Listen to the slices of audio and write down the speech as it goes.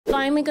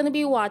Finally gonna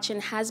be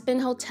watching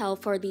Hazbin Hotel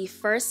for the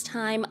first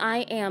time. I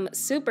am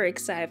super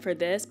excited for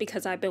this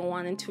because I've been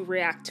wanting to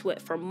react to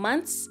it for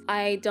months.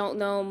 I don't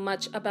know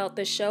much about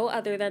the show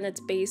other than it's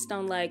based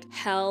on like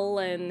hell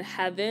and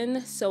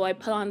heaven. So I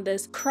put on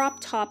this crop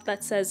top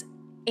that says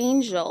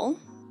Angel.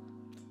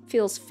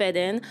 Feels fit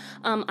in.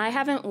 I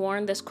haven't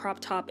worn this crop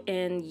top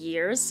in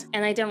years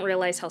and I didn't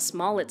realize how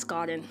small it's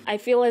gotten. I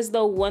feel as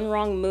though one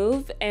wrong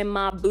move and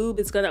my boob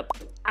is gonna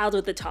out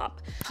of the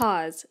top.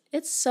 Pause.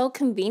 It's so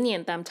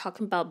convenient that I'm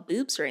talking about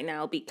boobs right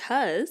now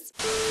because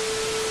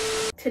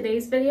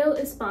today's video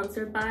is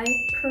sponsored by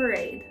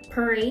Parade.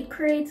 Parade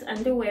creates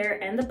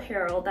underwear and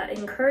apparel that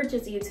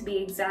encourages you to be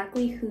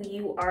exactly who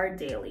you are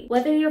daily.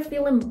 Whether you're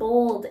feeling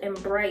bold and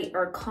bright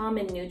or calm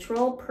and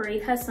neutral,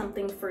 Parade has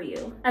something for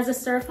you. As a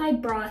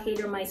certified bra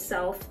hater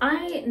myself,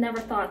 I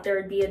never thought there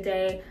would be a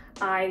day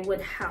I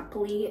would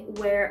happily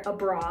wear a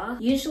bra.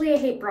 Usually I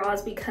hate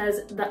bras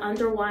because the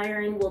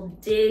underwiring will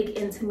dig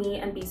into me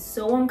and be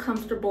so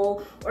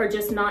uncomfortable or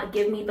just not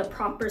give me the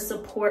proper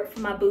support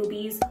for my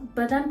boobies.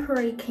 But then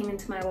Parade came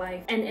into my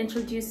life and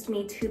introduced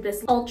me to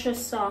this ultra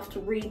soft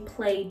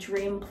Replay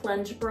Dream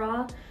Plunge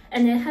bra,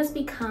 and it has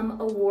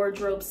become a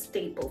wardrobe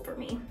staple for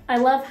me. I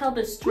love how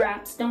the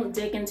straps don't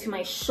dig into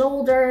my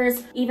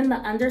shoulders. Even the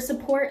under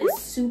support is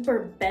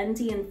super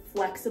bendy and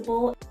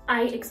flexible.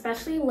 I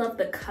especially love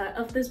the cut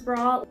of this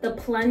bra. The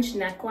plunge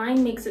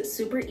neckline makes it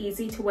super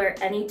easy to wear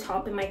any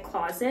top in my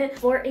closet.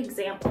 For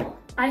example,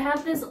 I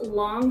have this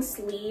long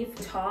sleeve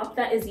top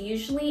that is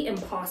usually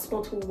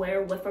impossible to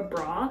wear with a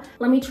bra.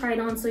 Let me try it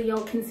on so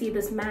y'all can see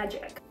this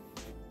magic.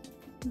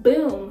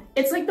 Boom!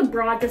 It's like the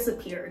bra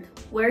disappeared.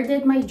 Where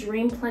did my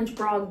Dream Plunge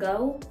bra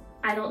go?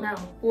 I don't know.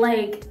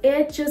 Like,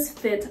 it just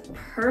fits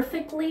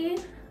perfectly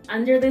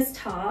under this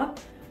top.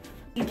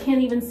 You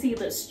can't even see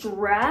the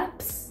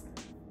straps.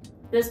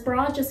 This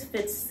bra just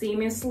fits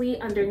seamlessly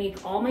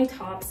underneath all my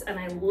tops and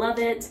I love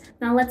it.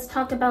 Now let's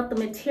talk about the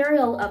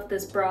material of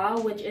this bra,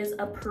 which is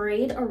a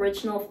Parade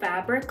original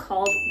fabric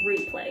called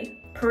Replay.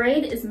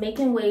 Parade is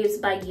making waves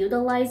by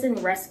utilizing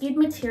rescued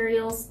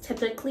materials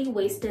typically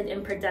wasted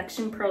in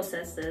production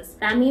processes.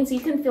 That means you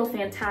can feel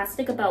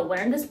fantastic about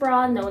wearing this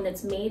bra knowing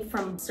it's made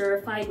from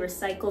certified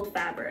recycled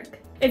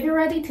fabric. If you're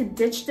ready to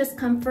ditch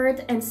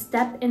discomfort and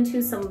step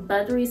into some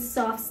buttery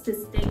soft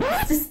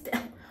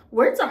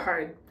words are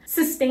hard.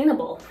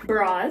 Sustainable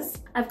bras,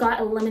 I've got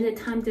a limited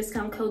time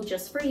discount code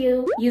just for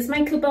you. Use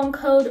my coupon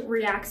code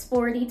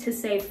REACTS40 to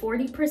save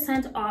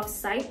 40% off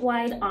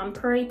site-wide on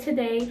Parade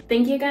today.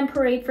 Thank you again,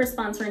 Parade, for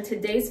sponsoring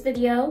today's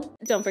video.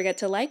 Don't forget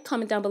to like,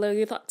 comment down below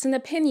your thoughts and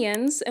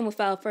opinions. And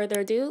without further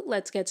ado,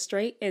 let's get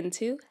straight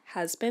into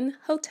Hazbin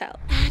Hotel.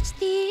 At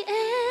the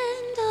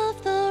end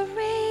of the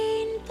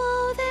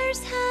rainbow,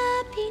 there's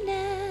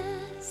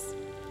happiness.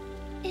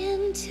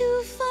 And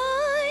to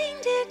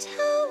find it,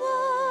 how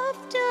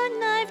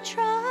often I've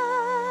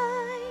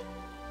tried.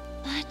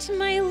 But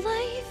my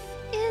life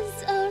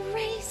is a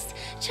race,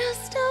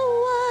 just a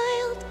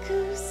wild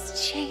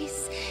goose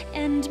chase.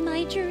 And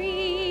my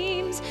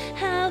dreams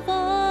have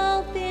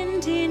all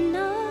been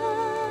denied.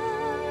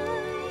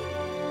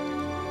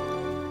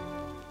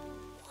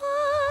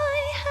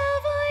 Why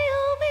have I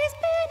always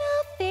been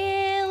a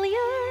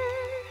failure?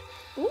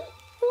 Ooh.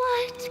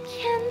 What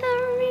can the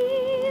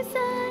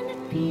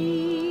reason be?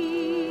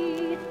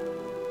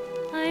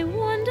 I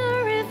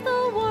wonder if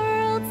the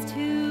world's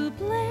to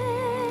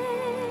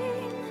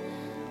blame.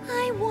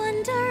 I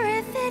wonder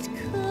if it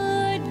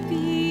could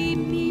be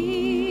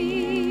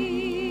me.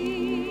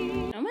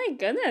 Oh my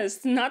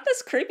goodness, not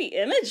this creepy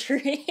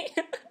imagery.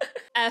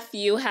 F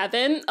you,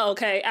 heaven.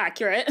 Okay,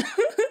 accurate.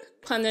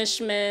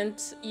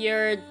 Punishment,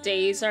 your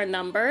days are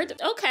numbered.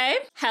 Okay.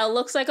 Hell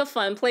looks like a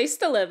fun place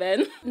to live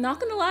in.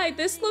 Not gonna lie,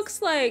 this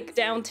looks like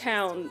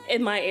downtown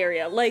in my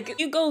area. Like,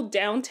 you go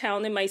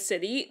downtown in my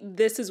city,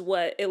 this is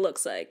what it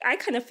looks like. I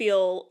kind of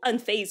feel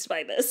unfazed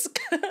by this.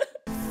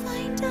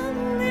 Find a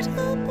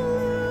little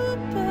bluebird.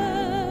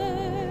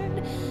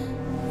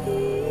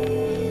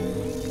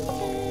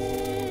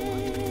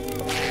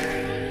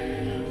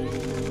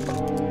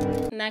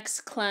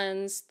 Next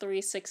cleanse,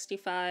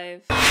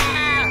 365.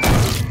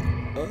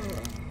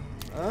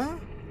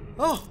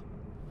 Oh,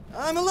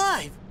 I'm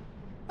alive!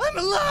 I'm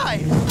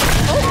alive!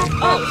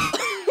 Oh.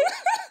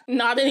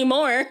 Not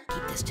anymore.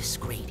 Keep this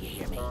discreet, you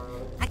hear me?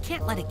 I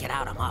can't let it get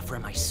out I'm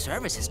offering my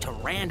services to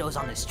randos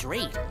on the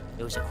street.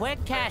 It was a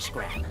quick cash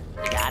grab.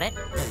 You got it?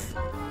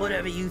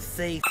 Whatever you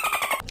say.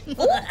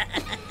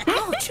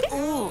 Ouch!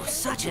 Ooh,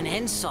 such an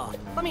insult.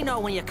 Let me know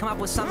when you come up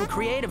with something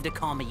creative to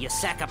call me, you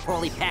sack of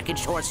poorly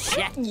packaged horse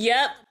shit.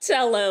 Yep,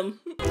 tell him.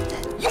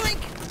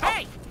 Yoink!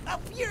 Hey!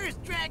 Up yours,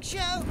 drag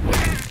show!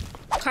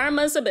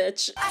 Karma's a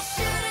bitch. I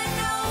should've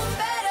known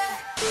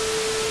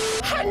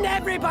better. And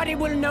everybody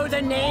will know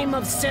the name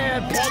of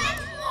Sir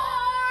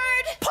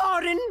Lord!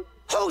 Pardon?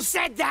 Who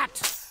said that?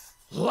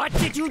 What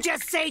did you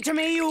just say to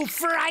me, you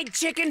fried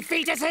chicken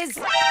fetuses?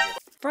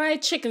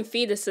 Fried chicken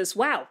fetuses,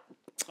 wow.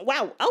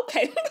 Wow,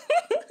 okay.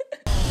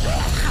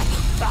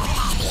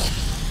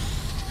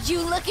 You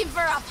looking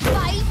for a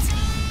fight,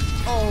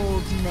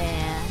 old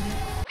man?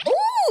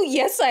 Ooh,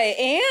 Yes, I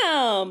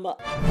am.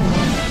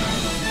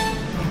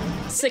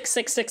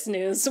 666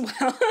 News.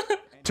 Wow.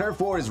 Turf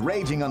war is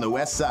raging on the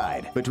west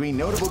side between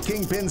notable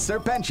kingpin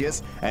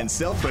Serpentius and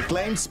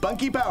self-proclaimed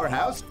spunky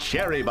powerhouse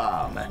Cherry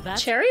Bomb.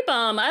 Cherry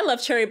Bomb. I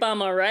love Cherry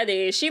Bomb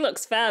already. She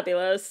looks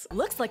fabulous.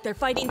 Looks like they're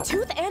fighting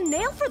tooth and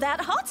nail for that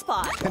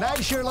hotspot. And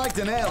I'd sure like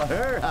to nail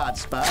her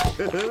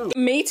hotspot.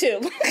 Me too.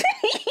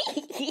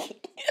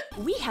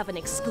 We have an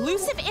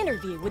exclusive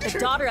interview with the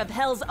daughter of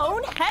Hell's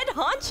own head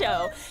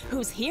honcho,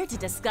 who's here to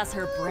discuss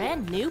her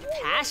brand new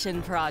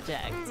passion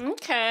project.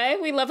 Okay,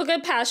 we love a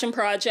good passion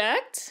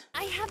project.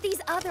 I have these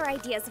other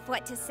ideas of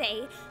what to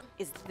say.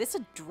 Is this a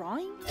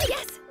drawing?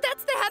 Yes,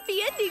 that's the happy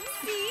ending,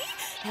 see?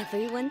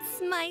 Everyone's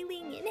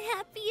smiling and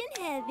happy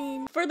in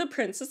heaven. For the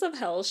Princess of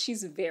Hell,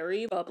 she's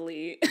very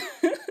bubbly.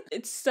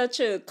 It's such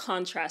a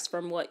contrast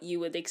from what you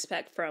would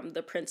expect from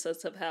the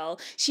Princess of Hell.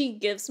 She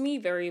gives me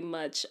very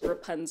much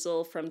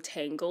Rapunzel from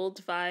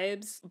Tangled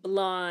vibes.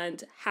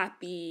 Blonde,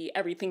 happy,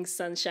 everything's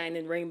sunshine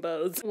and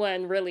rainbows,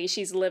 when really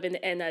she's living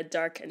in a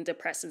dark and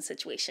depressing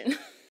situation.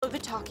 The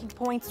talking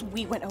points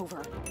we went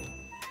over.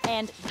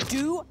 And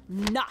do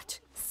not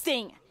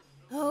sing.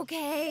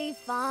 Okay,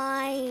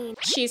 fine.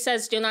 She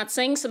says do not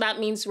sing, so that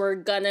means we're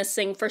gonna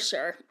sing for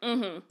sure.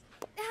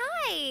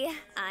 Hi,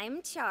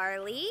 I'm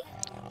Charlie.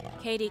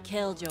 Katie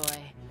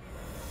Killjoy.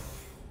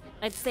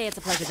 I'd say it's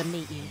a pleasure to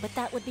meet you, but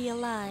that would be a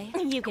lie.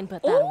 You can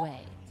put that away.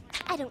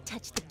 I don't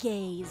touch the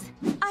gays.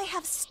 I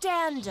have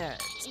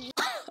standards.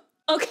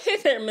 Okay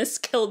there, Miss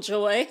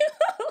Killjoy.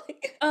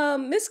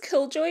 Miss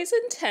Killjoy's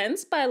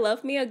intense, but I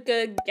love me a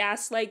good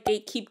gaslight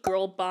gatekeep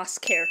girl boss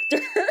character.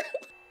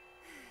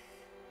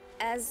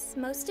 As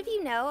most of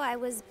you know, I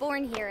was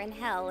born here in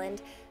Hell, and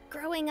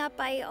growing up,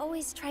 I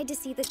always tried to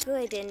see the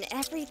good in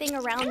everything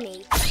around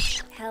me.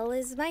 Hell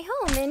is my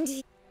home, and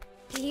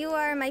you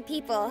are my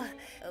people.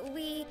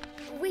 We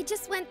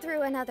just went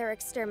through another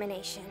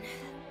extermination.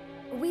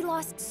 We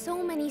lost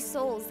so many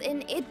souls,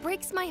 and it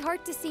breaks my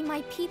heart to see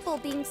my people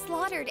being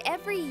slaughtered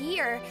every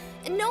year.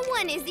 No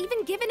one is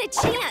even given a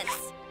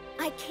chance.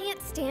 I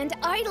can't stand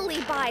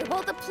idly by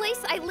while the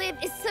place I live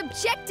is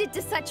subjected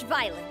to such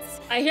violence.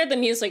 I hear the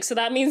music, so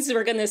that means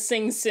we're gonna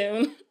sing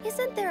soon.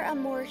 Isn't there a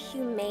more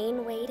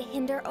humane way to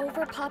hinder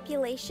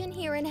overpopulation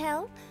here in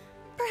Hell?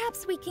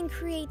 Perhaps we can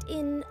create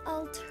an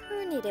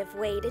alternative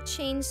way to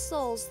change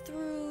souls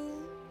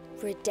through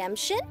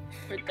redemption?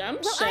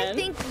 Redemption? Well, I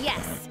think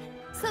yes.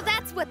 So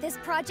that's what this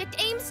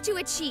project aims to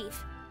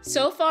achieve.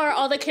 So far,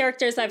 all the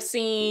characters I've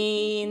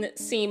seen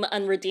seem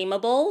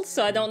unredeemable,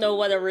 so I don't know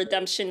what a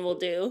redemption will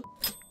do.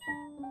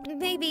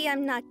 Maybe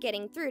I'm not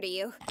getting through to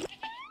you.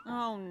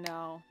 Oh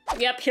no.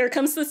 Yep, here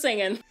comes the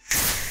singing.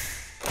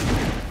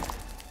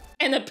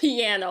 And a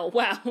piano,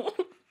 wow.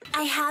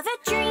 I have a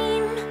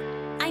dream.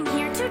 I'm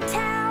here to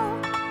tell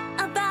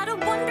about a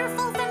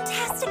wonderful,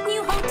 fantastic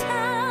new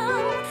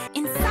hotel.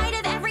 Inside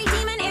of every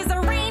demon is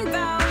a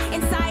rainbow.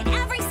 Inside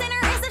every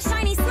sinner is a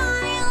shiny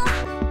smile.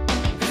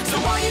 So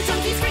all you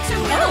junkies, freaks,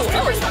 and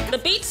Oh, the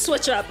beats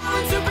switch up.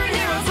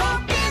 superheroes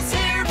hope is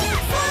here.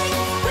 Flight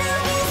will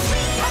be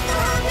free at the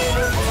Happy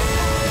Hotel.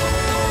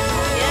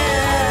 Yeah.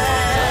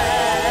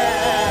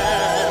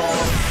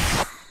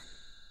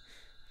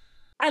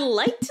 I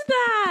liked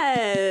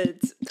that.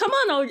 Come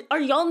on,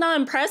 are y'all not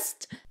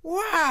impressed?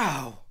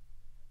 Wow.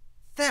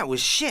 That was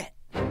shit.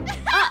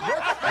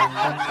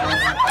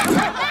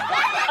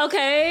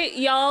 Okay,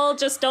 y'all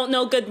just don't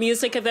know good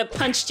music if it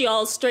punched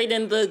y'all straight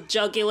in the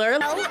jugular.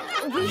 Well,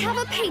 we have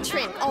a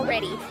patron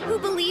already who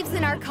believes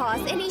in our cause,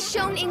 and he's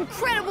shown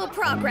incredible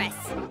progress.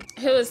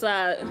 Who is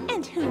that?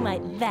 And who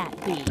might that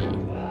be?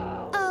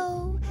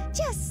 Oh,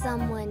 just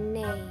someone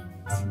named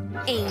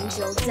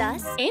Angel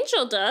Dust.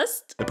 Angel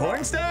Dust? The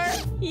porn star?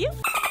 You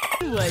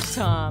would,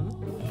 Tom.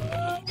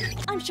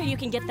 I'm sure you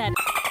can get that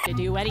to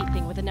do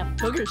anything with enough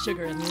booger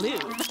sugar and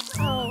lube.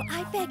 Oh,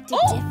 I beg to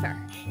differ.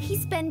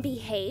 He's been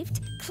behaved,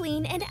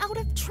 clean, and out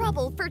of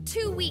trouble for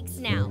 2 weeks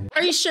now.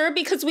 Are you sure?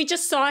 Because we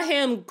just saw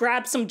him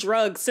grab some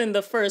drugs in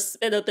the first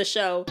bit of the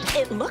show.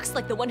 It looks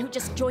like the one who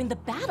just joined the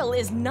battle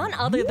is none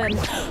other than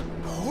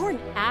porn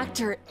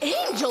actor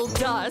Angel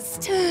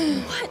Dust.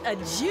 What a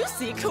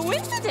juicy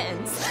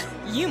coincidence.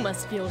 You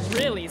must feel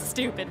really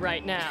stupid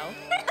right now.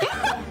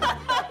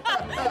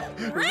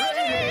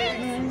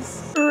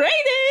 Ratings!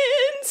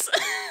 Ratings!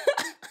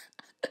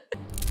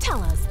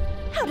 Tell us,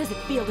 how does it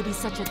feel to be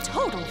such a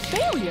total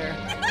failure?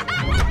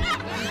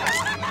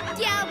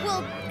 Yeah,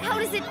 well, how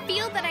does it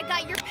feel that I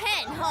got your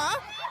pen, huh?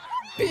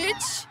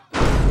 Bitch!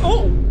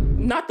 Oh,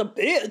 not the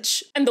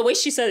bitch. And the way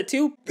she said it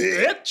too,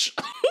 bitch.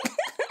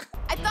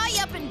 I thought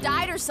you up and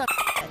died or something.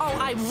 Oh,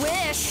 I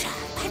wish.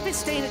 I've been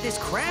staying at this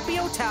crappy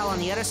hotel on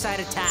the other side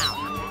of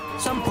town.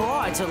 Some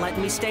broads are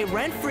letting me stay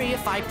rent-free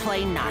if I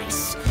play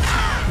nice.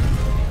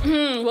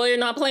 Well, you're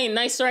not playing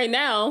nice right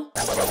now.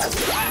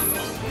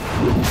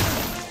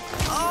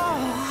 Oh,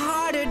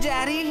 harder,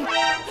 Daddy.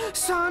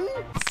 Son?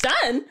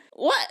 Son?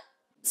 What?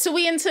 So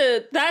we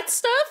into that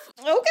stuff?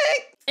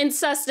 Okay.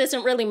 Incest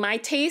isn't really my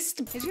taste.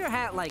 Is your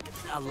hat, like,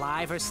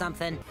 alive or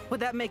something? Would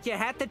that make your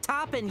hat the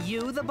top and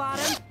you the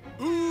bottom?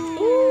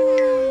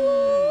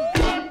 Ooh.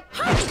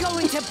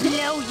 to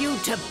blow you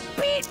to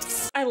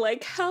bits! I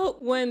like how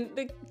when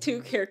the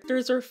two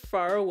characters are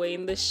far away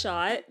in the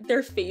shot,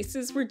 their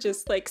faces were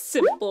just like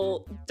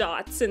simple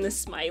dots in a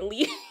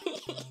smiley.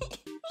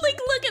 Like,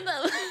 look at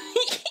them!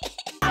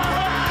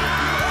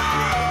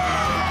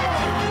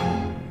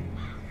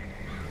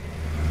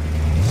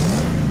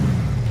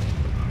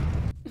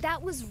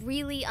 That was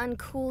really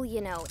uncool,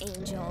 you know,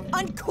 Angel.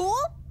 Uncool?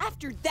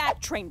 After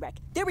that train wreck,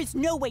 there is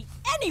no way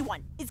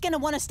anyone is gonna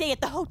want to stay at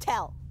the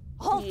hotel.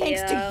 All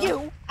thanks to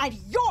you and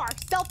your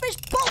selfish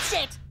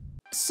bullshit!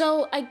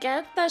 So I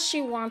get that she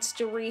wants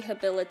to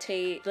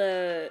rehabilitate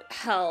the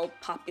hell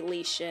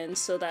population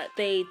so that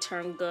they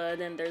turn good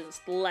and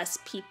there's less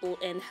people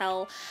in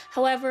hell.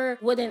 However,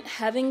 wouldn't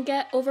heaven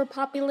get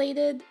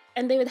overpopulated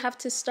and they would have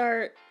to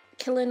start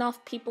killing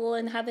off people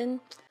in heaven?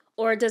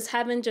 Or does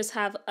heaven just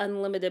have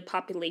unlimited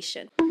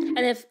population? And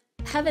if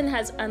heaven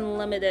has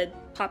unlimited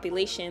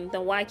population,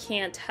 then why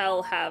can't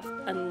hell have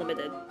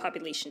unlimited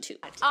population too?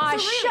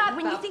 Shut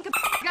when up. You think of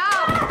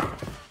God.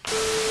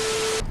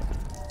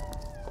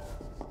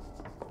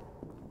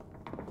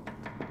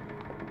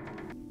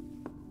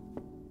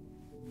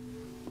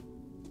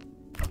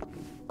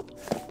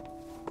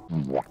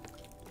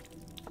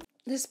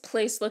 This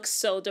place looks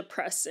so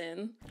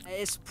depressing.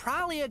 It's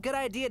probably a good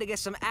idea to get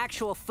some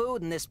actual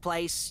food in this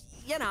place.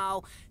 You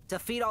know, to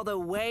feed all the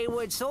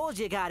wayward souls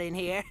you got in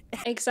here.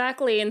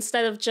 Exactly,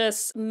 instead of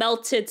just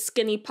melted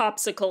skinny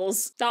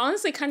popsicles that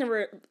honestly kind of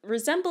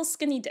resemble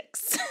skinny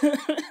dicks.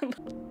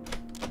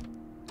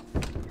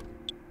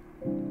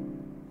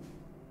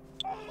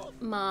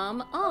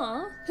 Mom,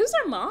 aw, who's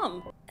our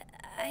mom?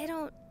 I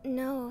don't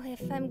know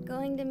if I'm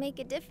going to make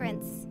a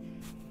difference.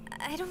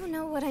 I don't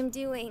know what I'm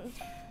doing.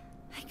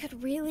 I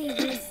could really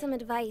use some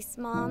advice,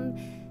 Mom.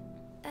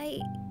 I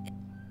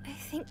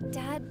think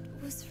Dad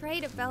was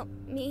right about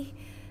me.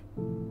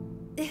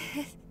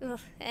 Well,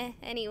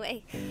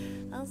 anyway,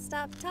 I'll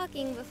stop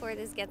talking before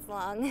this gets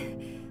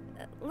long.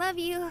 Love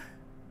you.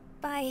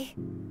 Bye.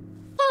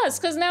 Pause,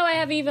 because now I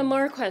have even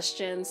more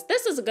questions.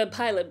 This is a good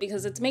pilot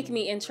because it's making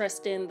me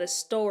interested in the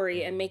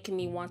story and making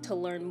me want to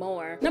learn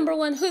more. Number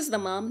 1, who's the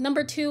mom?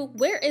 Number 2,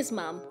 where is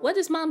Mom? What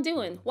is Mom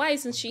doing? Why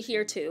isn't she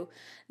here too?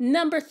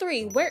 Number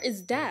 3, where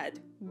is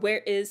Dad? Where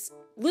is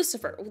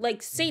Lucifer?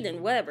 Like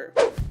Satan, whatever.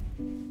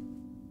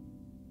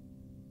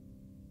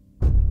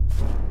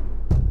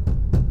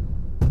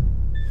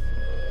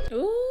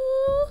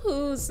 Ooh,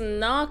 who's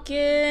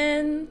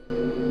knocking?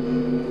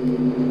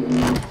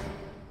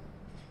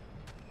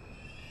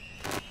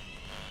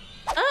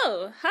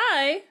 Oh,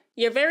 hi.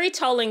 You're very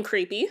tall and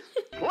creepy.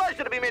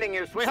 Pleasure to be meeting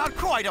you, sweetheart.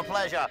 Quite a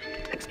pleasure.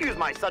 Excuse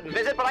my sudden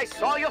visit, but I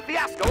saw your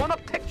fiasco on the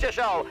picture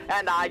show,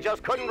 and I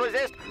just couldn't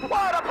resist.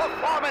 What a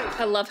performance!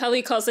 I love how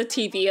he calls a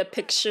TV a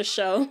picture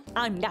show.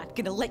 I'm not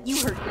gonna let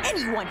you hurt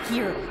anyone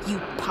here, you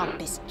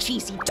pompous,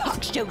 cheesy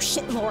talk show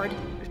shitlord.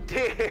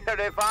 Dear,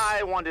 if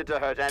I wanted to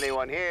hurt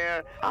anyone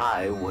here,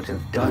 I would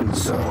have done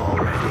so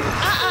already.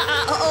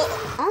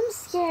 I'm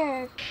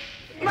scared.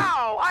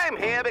 No, I'm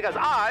here because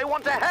I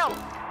want to help.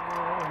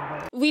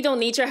 We don't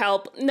need your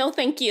help. No,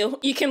 thank you.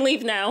 You can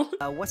leave now.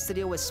 What's the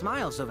deal with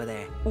Smiles over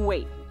there?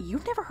 Wait,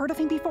 you've never heard of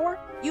him before?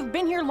 You've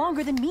been here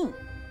longer than me.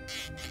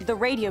 The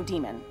radio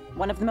demon,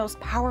 one of the most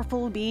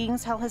powerful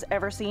beings hell has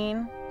ever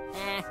seen.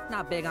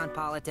 Not big on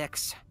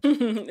politics.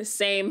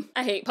 Same.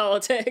 I hate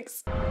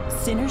politics.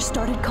 Sinners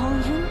started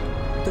calling him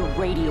the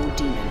radio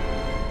demon.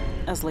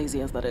 As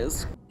lazy as that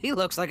is. He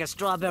looks like a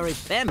strawberry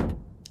pimp.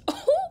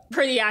 Oh,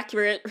 pretty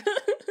accurate.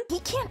 He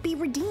can't be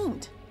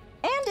redeemed.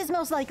 And is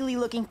most likely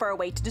looking for a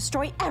way to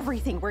destroy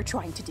everything we're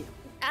trying to do.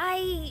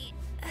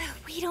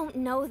 We don't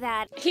know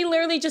that. He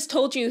literally just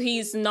told you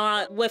he's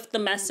not with the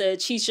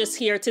message. He's just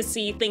here to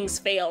see things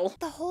fail.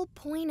 The whole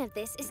point of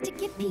this is to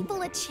give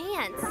people a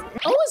chance.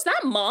 Oh, is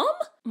that Mom?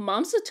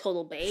 Mom's a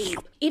total babe.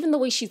 Even the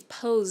way she's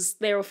posed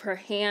there with her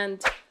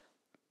hand.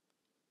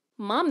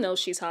 Mom knows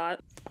she's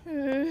hot.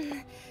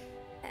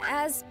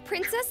 As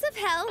Princess of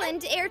Hell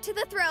and heir to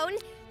the throne,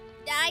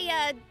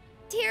 I,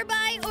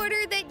 hereby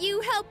order that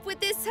you help with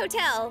this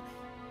hotel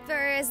for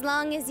as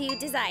long as you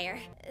desire.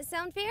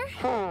 Sound fair?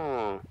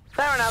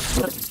 Fair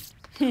enough.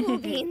 Cool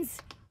beans.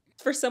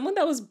 For someone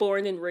that was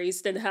born and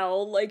raised in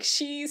hell, like,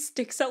 she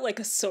sticks out like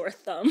a sore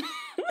thumb.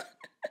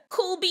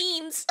 Cool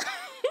beans.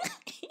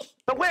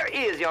 So where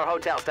is your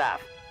hotel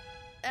staff?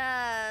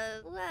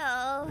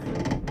 Well...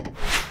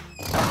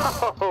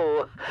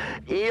 Oh,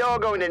 you're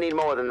going to need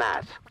more than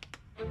that.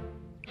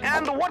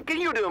 And what can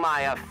you do,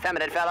 my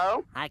effeminate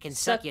fellow? I can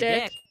suck your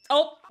dick.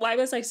 Oh, why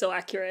was I so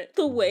accurate?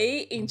 The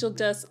way Angel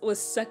Dust was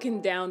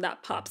sucking down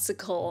that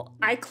popsicle,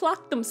 I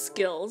clocked them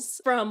skills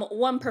from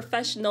one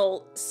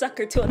professional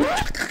sucker to another.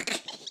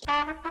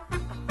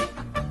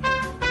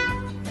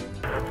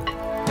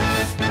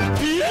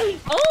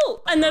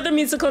 Oh, another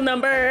musical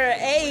number.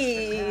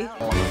 Hey.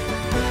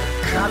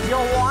 'Cause you're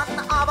one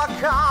of a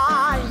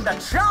kind, a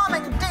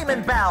charming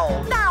demon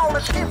belle. Now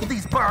let's give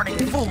these burning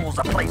fools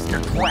a place to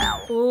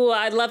dwell. Ooh,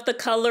 I love the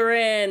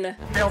coloring.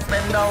 They'll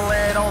spend a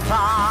little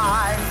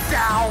time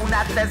down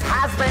at this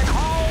Hazbin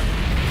Hotel.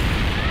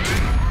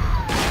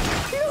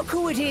 Look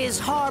who it is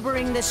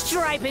harboring the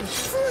striped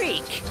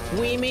freak.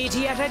 We meet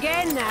yet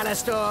again,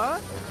 Alistair.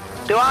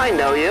 Do I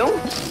know you?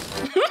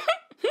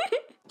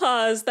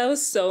 Pause, that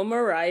was so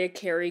Mariah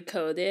Carey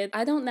coded.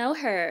 I don't know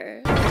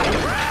her. I'm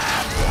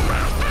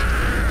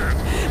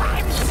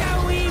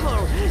so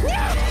evil.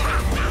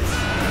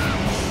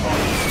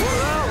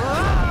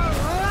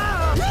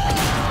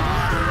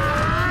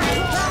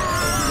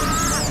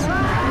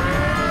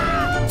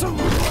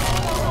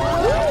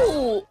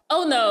 Ooh!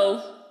 Oh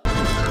no.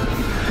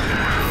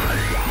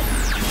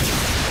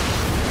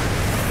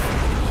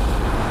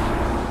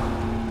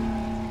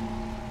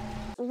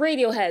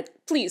 Radiohead,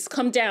 please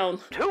come down.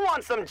 Who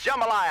wants some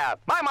jambalaya?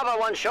 My mother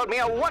once showed me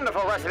a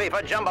wonderful recipe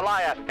for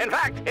jambalaya. In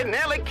fact, it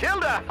nearly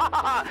killed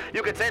her.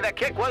 You could say the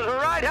kick was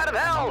right out of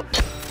hell.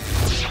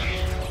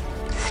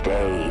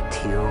 Stay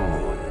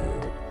tuned.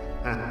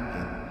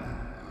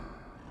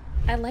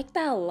 I like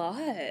that a lot.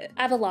 I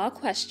have a lot of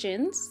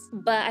questions,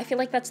 but I feel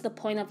like that's the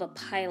point of a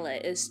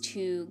pilot, is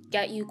to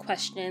get you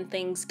questioning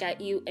things, get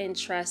you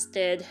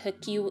interested,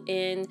 hook you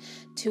in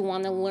to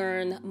want to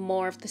learn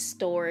more of the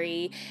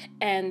story.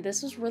 And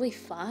this was really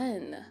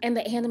fun. And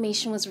the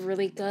animation was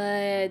really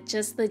good.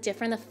 Just the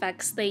different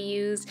effects they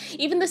used,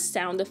 even the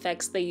sound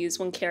effects they used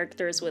when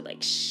characters would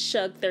like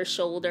shrug their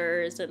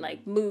shoulders and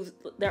like move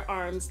their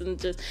arms, and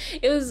just,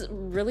 it was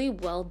really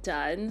well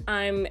done.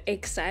 I'm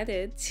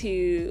excited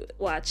to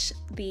watch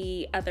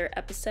the other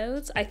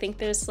episodes. I think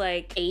there's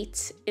like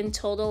 8 in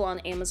total on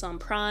Amazon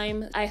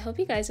Prime. I hope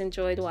you guys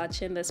enjoyed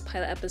watching this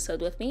pilot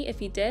episode with me.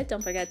 If you did,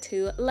 don't forget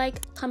to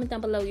like, comment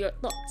down below your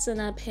thoughts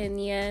and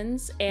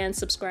opinions, and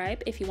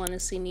subscribe if you want to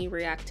see me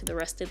react to the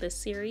rest of this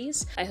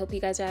series. I hope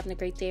you guys are having a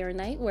great day or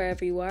night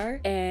wherever you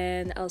are,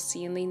 and I'll see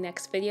you in the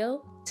next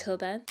video. Till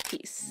then,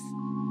 peace.